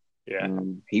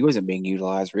 He wasn't being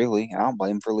utilized really. I don't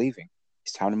blame him for leaving.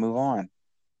 It's time to move on.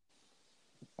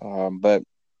 But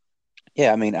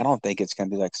yeah, I mean, I don't think it's going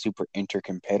to be like super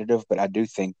intercompetitive, but I do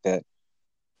think that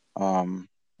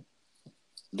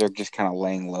they're just kind of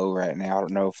laying low right now. I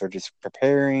don't know if they're just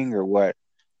preparing or what.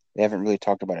 They haven't really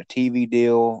talked about a TV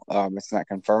deal. It's not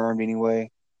confirmed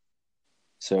anyway.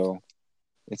 So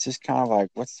it's just kind of like,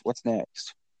 what's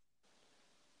next?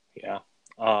 Yeah.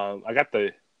 I got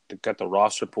the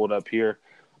roster pulled up here.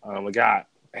 We got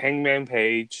Hangman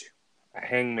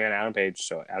Adam Page.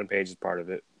 So Adam Page is part of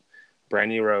it.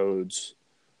 Brandy Rhodes.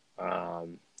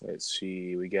 Let's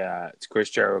see. We got Chris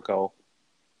Jericho.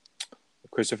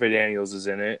 Christopher Daniels is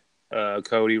in it.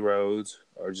 Cody Rhodes,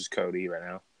 or just Cody right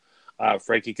now.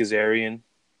 Frankie Kazarian.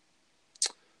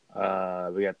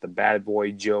 We got the bad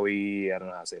boy Joey. I don't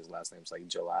know how to say his last name. It's like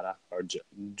Gelada or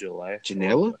Gelay.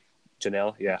 Janelle,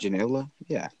 yeah. Janela?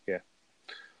 Yeah. Yeah.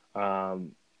 We're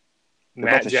Matt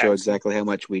about to Jackson. show exactly how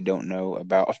much we don't know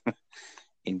about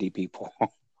indie people.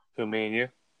 Who, me and you?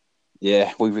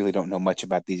 Yeah, we really don't know much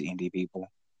about these indie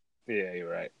people. Yeah, you're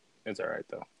right. It's all right,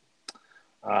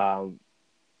 though.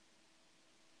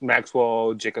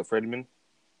 Maxwell Jacob Friedman.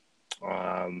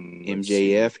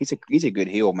 MJF, he's a good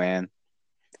heel, man.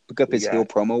 Look up his heel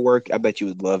got, promo work. I bet you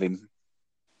would love him.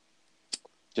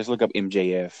 Just look up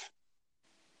MJF.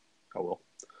 Oh, well.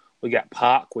 We got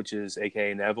Pac, which is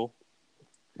a.k.a. Neville.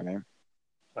 Okay.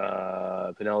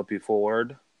 Penelope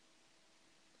Ford.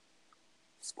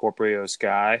 Scorpio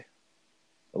Sky.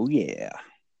 Oh, yeah.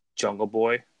 Jungle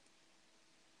Boy.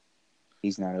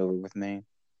 He's not over with me.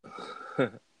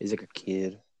 He's like a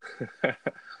kid.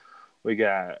 We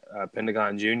got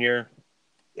Pentagon Jr.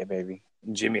 Yeah, baby.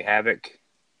 Jimmy Havoc.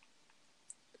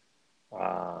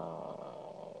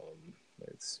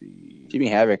 Let's see. Jimmy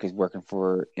Havoc is working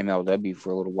for MLW for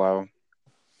a little while.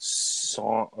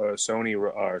 Sonny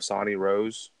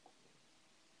Rose.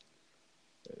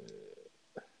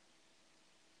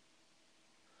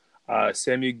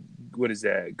 Sammy, what is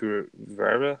that?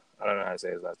 Guerrera? I don't know how to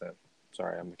say his last name.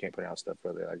 Sorry, I can't pronounce stuff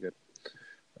really that good.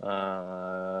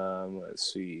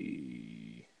 Let's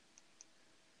see.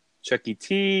 Chucky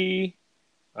T.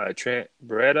 Trent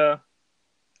Beretta.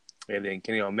 And then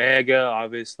Kenny Omega,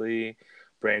 obviously.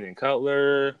 Brandon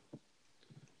Cutler.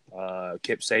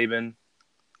 Kip Saban.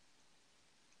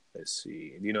 Let's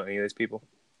see. Do you know any of these people?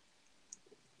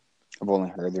 I've only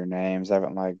heard their names. I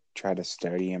haven't tried to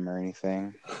study them or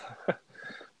anything.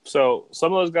 So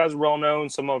some of those guys are well known,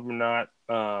 some of them not.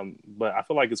 But I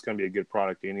feel like it's going to be a good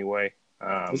product anyway.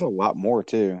 There's a lot more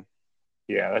too.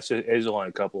 Yeah, it's only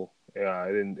a couple. Yeah,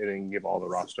 it didn't give all the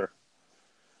roster.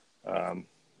 I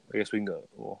guess we can go.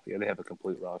 Well, yeah, they have a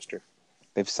complete roster.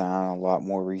 They've signed a lot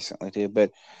more recently too,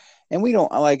 and we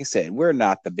don't. Like I said, we're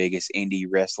not the biggest indie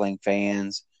wrestling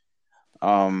fans.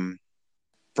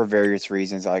 For various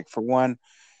reasons. Like for one,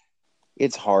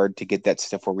 it's hard to get that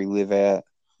stuff where we live at.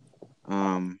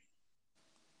 Yeah,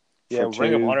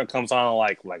 Ring of Honor comes on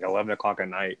like 11 o'clock at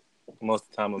night. Most of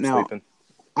the time I'm sleeping.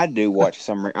 I do watch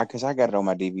some because I got it on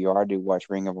my DVR. I do watch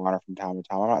Ring of Honor from time to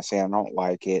time. I'm not saying I don't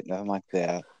like it, nothing like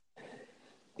that.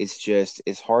 It's just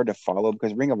it's hard to follow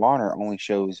because Ring of Honor only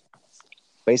shows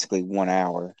basically 1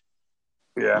 hour.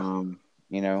 Yeah.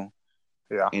 Yeah.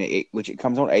 And it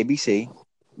comes on ABC,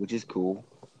 which is cool.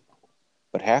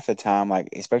 But half the time,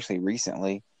 especially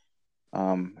recently,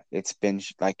 it's been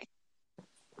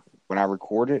when I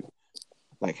record it,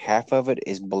 half of it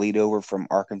is bleed over from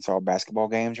Arkansas basketball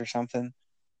games or something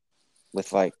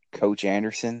with Coach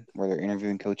Anderson, where they're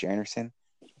interviewing Coach Anderson.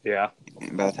 Yeah.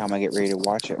 And by the time I get ready to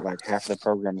watch it, half of the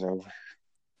program's over.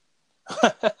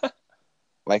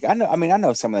 Like I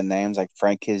know some of the names like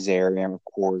Frank Kazarian, of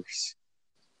course.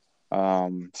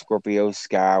 Scorpio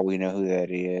Sky, we know who that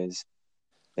is.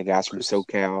 The guys from Chris,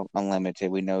 SoCal Unlimited,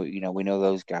 we know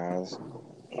those guys.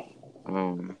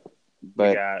 we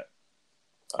But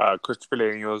got Christopher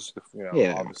Daniels. yeah, I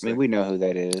mean Obviously. we know who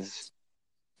that is.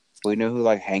 We know who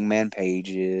like Hangman Page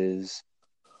is.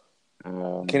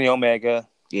 Kenny Omega.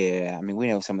 Yeah, I mean we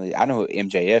know some of the. I know who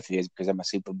MJF is because I'm a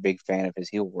super big fan of his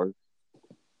heel work.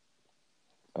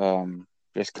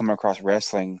 Just coming across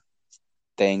wrestling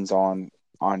things on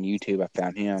YouTube, I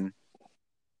found him.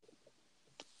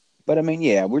 But I mean,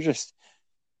 yeah, we're just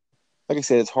like I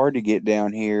said, it's hard to get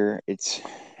down here. It's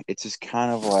just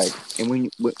kind of like, and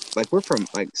like we're from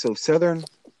like so Southern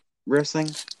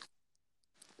wrestling,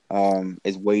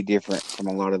 is way different from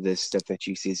a lot of this stuff that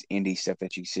you see, is indie stuff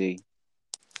that you see.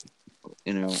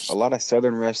 You know, a lot of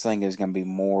Southern wrestling is going to be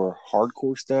more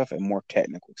hardcore stuff and more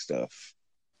technical stuff.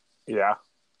 Yeah.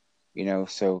 You know,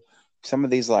 so some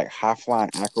of these like high flying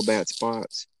acrobat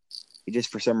spots, it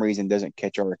just for some reason doesn't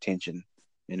catch our attention.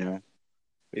 You know,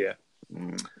 Yeah.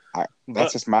 that's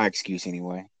But just my excuse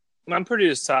anyway. I'm pretty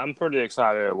excited. I'm pretty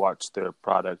excited to watch their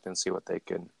product and see what they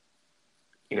can,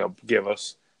 give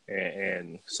us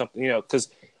and something, because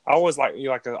I always I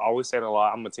always said a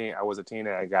lot. I was a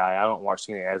TNA guy. I don't watch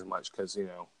TNA as much because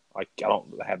like I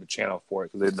don't have the channel for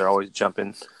it because they're always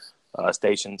jumping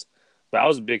stations. But I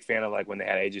was a big fan of like when they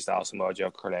had AJ Styles, Samoa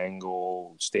Joe, Kurt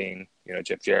Angle, Sting,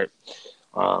 Jeff Jarrett,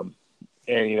 and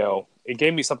it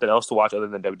gave me something else to watch other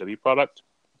than WWE product.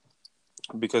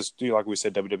 Because, like we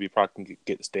said, WWE product can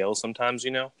get stale sometimes,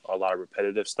 a lot of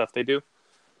repetitive stuff they do.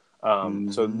 So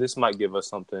Mm-hmm. this might give us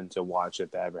something to watch if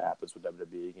that ever happens with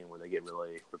WWE again, where they get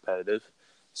really repetitive.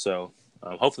 So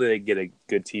hopefully they get a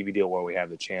good TV deal where we have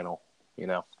the channel,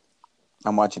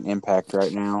 I'm watching Impact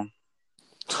right now.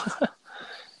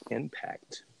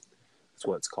 Impact. That's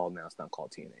what it's called now. It's not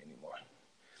called TNA anymore.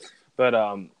 But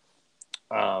yeah,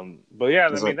 I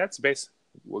There's mean like that's base.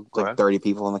 Well, it's go like ahead. 30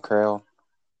 people in the crowd.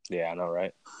 Yeah, I know,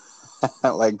 right?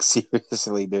 Like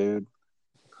seriously, dude.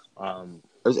 Um,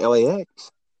 There's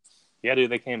LAX. yeah, dude,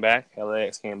 they came back.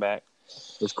 LAX came back.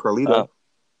 There's Carlito.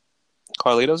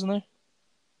 Carlito's in there.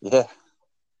 Yeah,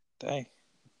 I Dang.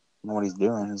 don't know what he's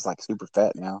doing. He's like super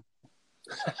fat now.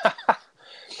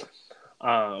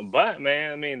 But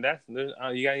man, I mean,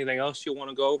 you got anything else you want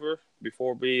to go over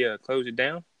before we close it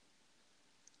down?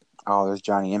 Oh, there's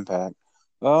Johnny Impact.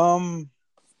 I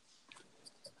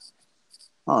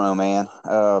don't know, man.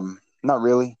 Not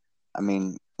really. I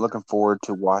mean, looking forward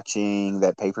to watching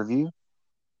that pay-per-view.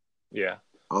 Yeah.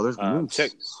 Oh, there's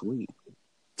Check Moose. Sweet.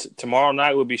 tomorrow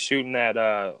night. We'll be shooting that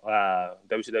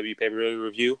WCW pay-per-view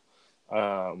review.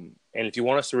 And if you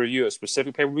want us to review a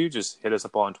specific pay-per-view, just hit us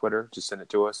up on Twitter. Just send it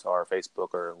to us or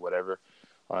Facebook or whatever.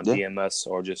 Yeah. DM us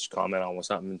or just comment on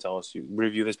something and tell us you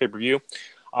review this pay-per-view.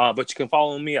 But you can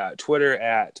follow me at Twitter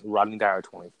at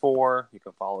RodneyDyer24. You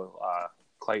can follow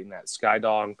Clayton at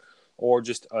Skydog, or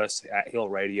just us at Hill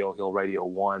Radio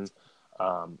 1.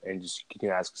 And just you can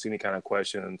ask us any kind of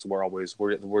questions.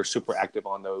 We're super active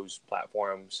on those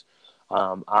platforms.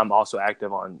 I'm also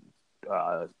active on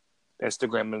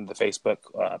Instagram and the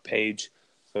Facebook page,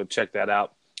 so check that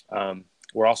out.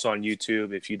 We're also on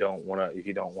YouTube. If you don't want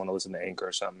to listen to Anchor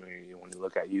or something, when you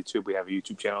look at YouTube, we have a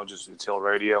YouTube channel. Just it's Hill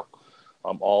Radio.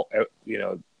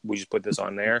 We just put this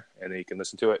on there, and then you can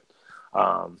listen to it.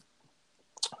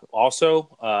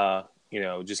 Also,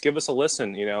 just give us a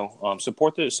listen.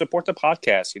 Support the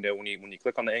podcast. When you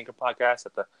click on the Anchor podcast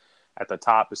at the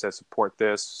top, it says support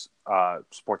this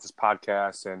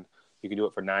podcast, and you can do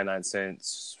it for 99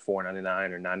 cents,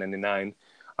 $4.99, or $9.99.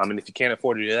 And if you can't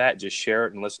afford to do that, just share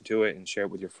it and listen to it, and share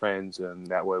it with your friends, and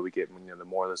that way we get the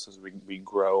more listeners we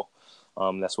grow.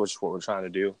 That's what we're trying to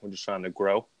do. We're just trying to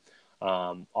grow.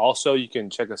 Also, you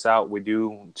can check us out. We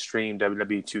do stream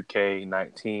WWE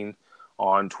 2K19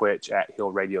 on Twitch at Hill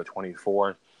Radio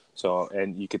 24. So,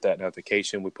 and you get that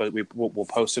notification. We'll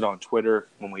post it on Twitter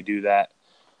when we do that.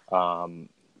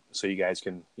 So you guys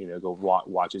can go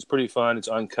watch. It's pretty fun. It's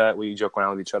uncut. We joke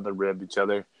around with each other, rib each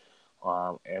other,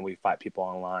 and we fight people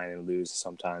online and lose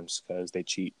sometimes because they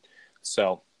cheat.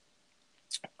 So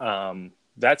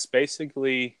that's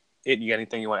basically it. You got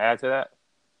anything you want to add to that?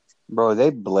 Bro, they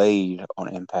blade on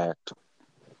Impact.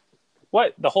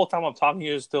 What? The whole time I'm talking,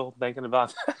 you're still thinking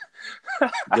about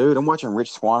that? Dude, I'm watching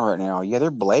Rich Swann right now. Yeah,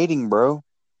 they're blading, bro.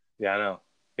 Yeah, I know.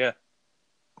 Yeah.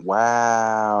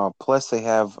 Wow. Plus they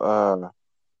have Don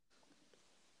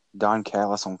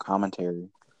Callis on commentary.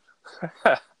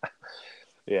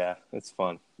 Yeah, it's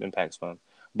fun. Impact's fun.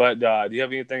 But do you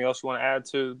have anything else you want to add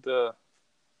to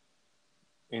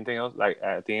anything else? Like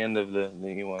at the end of the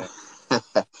you want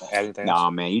to... Anything else? Nah,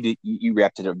 man, you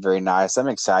wrapped it up very nice. I'm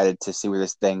excited to see where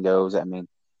this thing goes. I mean,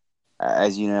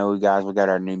 as you know, guys, we got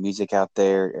our new music out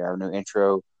there, our new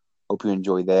intro. Hope you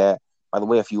enjoy that. By the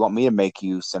way, if you want me to make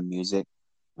you some music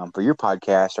for your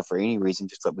podcast or for any reason,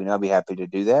 just let me know. I'll be happy to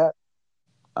do that.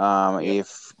 Yep.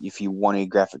 If you want a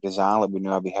graphic design, let me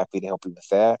know. I'll be happy to help you with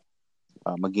that.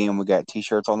 Again, we got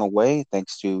T-shirts on the way,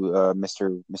 thanks to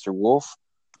Mr. Wolf.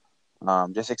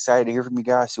 Just excited to hear from you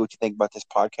guys. See what you think about this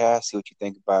podcast. See what you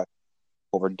think about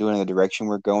what we're doing and the direction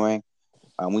we're going.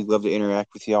 We'd love to interact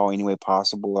with y'all any way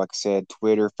possible. Like I said,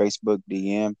 Twitter, Facebook,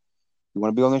 DM. You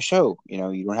want to be on the show? You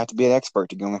know, you don't have to be an expert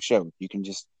to be on the show. You can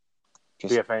just Be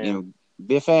a you fan. know,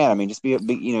 be a fan. I mean, just be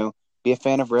a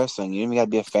fan of wrestling. You don't even got to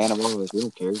be a fan of all of us. We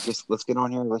don't care. Just let's get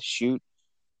on here. Let's shoot.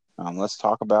 Let's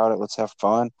talk about it. Let's have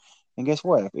fun. And guess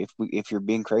what? If you're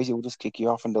being crazy, we'll just kick you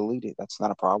off and delete it. That's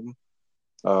not a problem.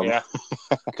 Yeah,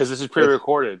 because this is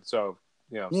pre-recorded, so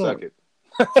yeah. suck it.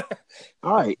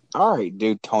 All right,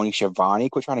 dude. Tony Schiavone,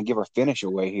 quit trying to give our finish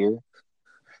away here.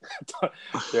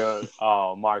 Yeah.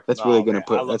 Oh, Mark. That's really gonna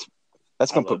man. put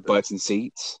that's gonna put butts it. in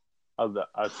seats. I love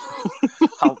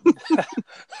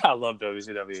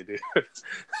WCW, dude.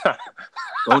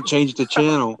 Don't change the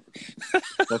channel.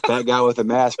 That fat guy with the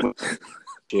mask.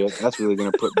 Shit, that's really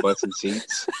gonna put butts in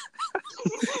seats.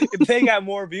 They got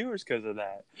more viewers because of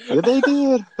that. Yeah, they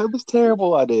did. That was a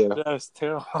terrible idea. That was a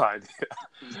terrible idea.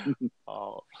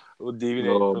 Oh, well,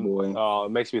 boy. Oh,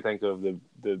 it makes me think of the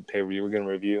pay-per-view we're gonna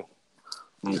review.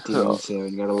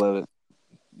 1987. You gotta love it.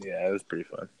 Yeah, it was pretty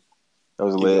fun. That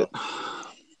was lit.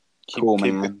 Cool,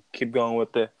 man. Keep going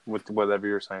with whatever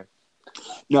you're saying.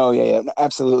 No, yeah,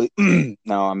 absolutely.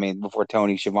 No, I mean, before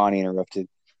Tony Schiavone interrupted.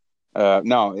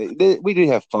 We do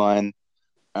have fun.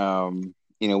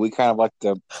 We kind of like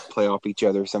to play off each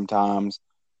other sometimes.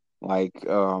 Like,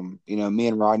 me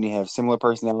and Rodney have similar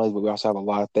personalities, but we also have a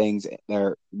lot of things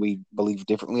that we believe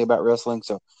differently about wrestling.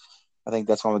 So I think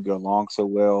that's why we get along so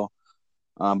well.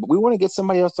 But we want to get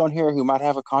somebody else on here who might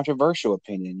have a controversial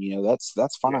opinion. You know,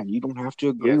 that's fine. Yeah. You don't have to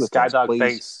agree with us. Skydog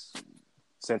thinks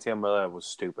Santana Marella was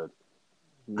stupid.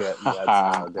 Yeah,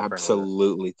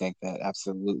 absolutely think that.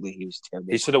 Absolutely, he was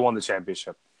terrible. He should have won the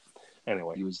championship.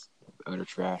 Anyway, he was utter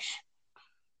trash.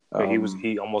 But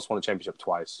he almost won the championship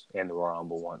twice and the Royal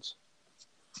Rumble once.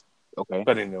 Okay.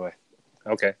 But anyway,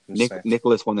 okay.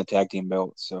 Nicholas won the tag team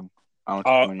belt, so I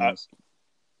don't know.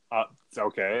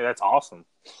 Okay, that's awesome.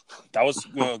 That was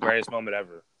one of the greatest moment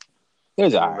ever. It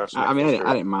was all right. I mean,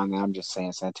 I didn't mind that. I'm just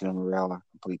saying Santana Marella,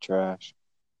 complete trash.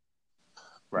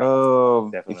 Right. Oh,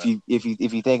 definitely.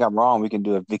 If you think I'm wrong, we can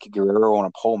do a Vicky Guerrero on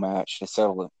a pole match to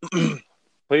settle it.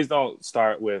 Please don't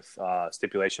start with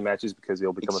stipulation matches because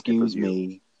it'll become a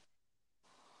pay-per-view.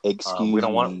 Excuse me. We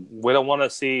don't want to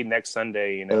see next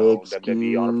Sunday,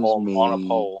 WWE on a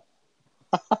pole.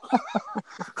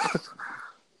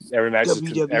 Every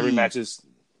match is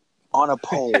on a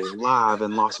pole live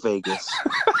in Las Vegas.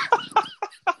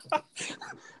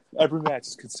 Every match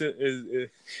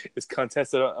is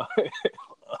contested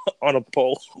on a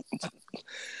pole.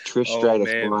 Trish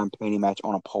Stratus blind painting match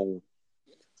on a pole.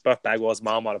 Buff Bagwell's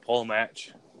mom on a pole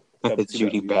match.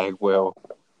 Judy Bagwell.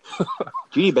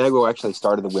 Judy Bagwell actually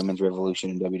started the women's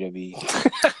revolution in WWE.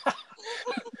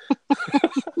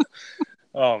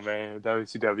 Oh man,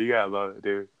 WCW, you gotta love it,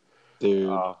 dude.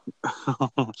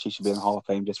 She should be in the Hall of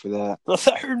Fame just for that. The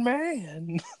third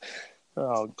man.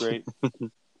 Oh, great.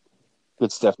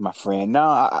 Good stuff, my friend. No,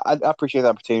 I appreciate the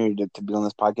opportunity to be on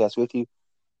this podcast with you.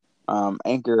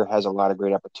 Anchor has a lot of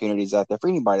great opportunities out there for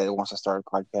anybody that wants to start a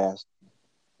podcast.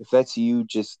 If that's you,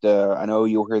 just I know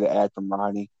you'll hear the ad from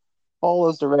Rodney. All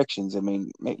those directions. I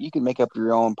mean, you can make up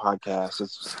your own podcast.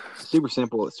 It's super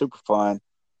simple. It's super fun.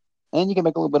 And you can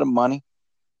make a little bit of money.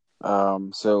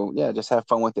 So, yeah, just have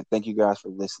fun with it. Thank you guys for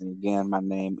listening. Again, my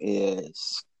name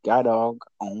is Skydog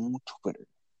on Twitter.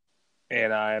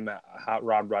 And I'm Hot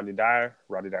Rod Rodney Dyer,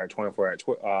 Rodney Dyer 24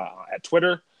 at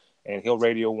Twitter, and Hill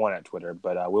Radio 1 at Twitter.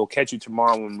 But we'll catch you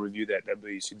tomorrow when we review that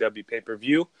WCW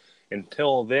pay-per-view.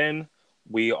 Until then,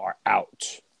 we are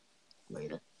out.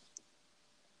 Later.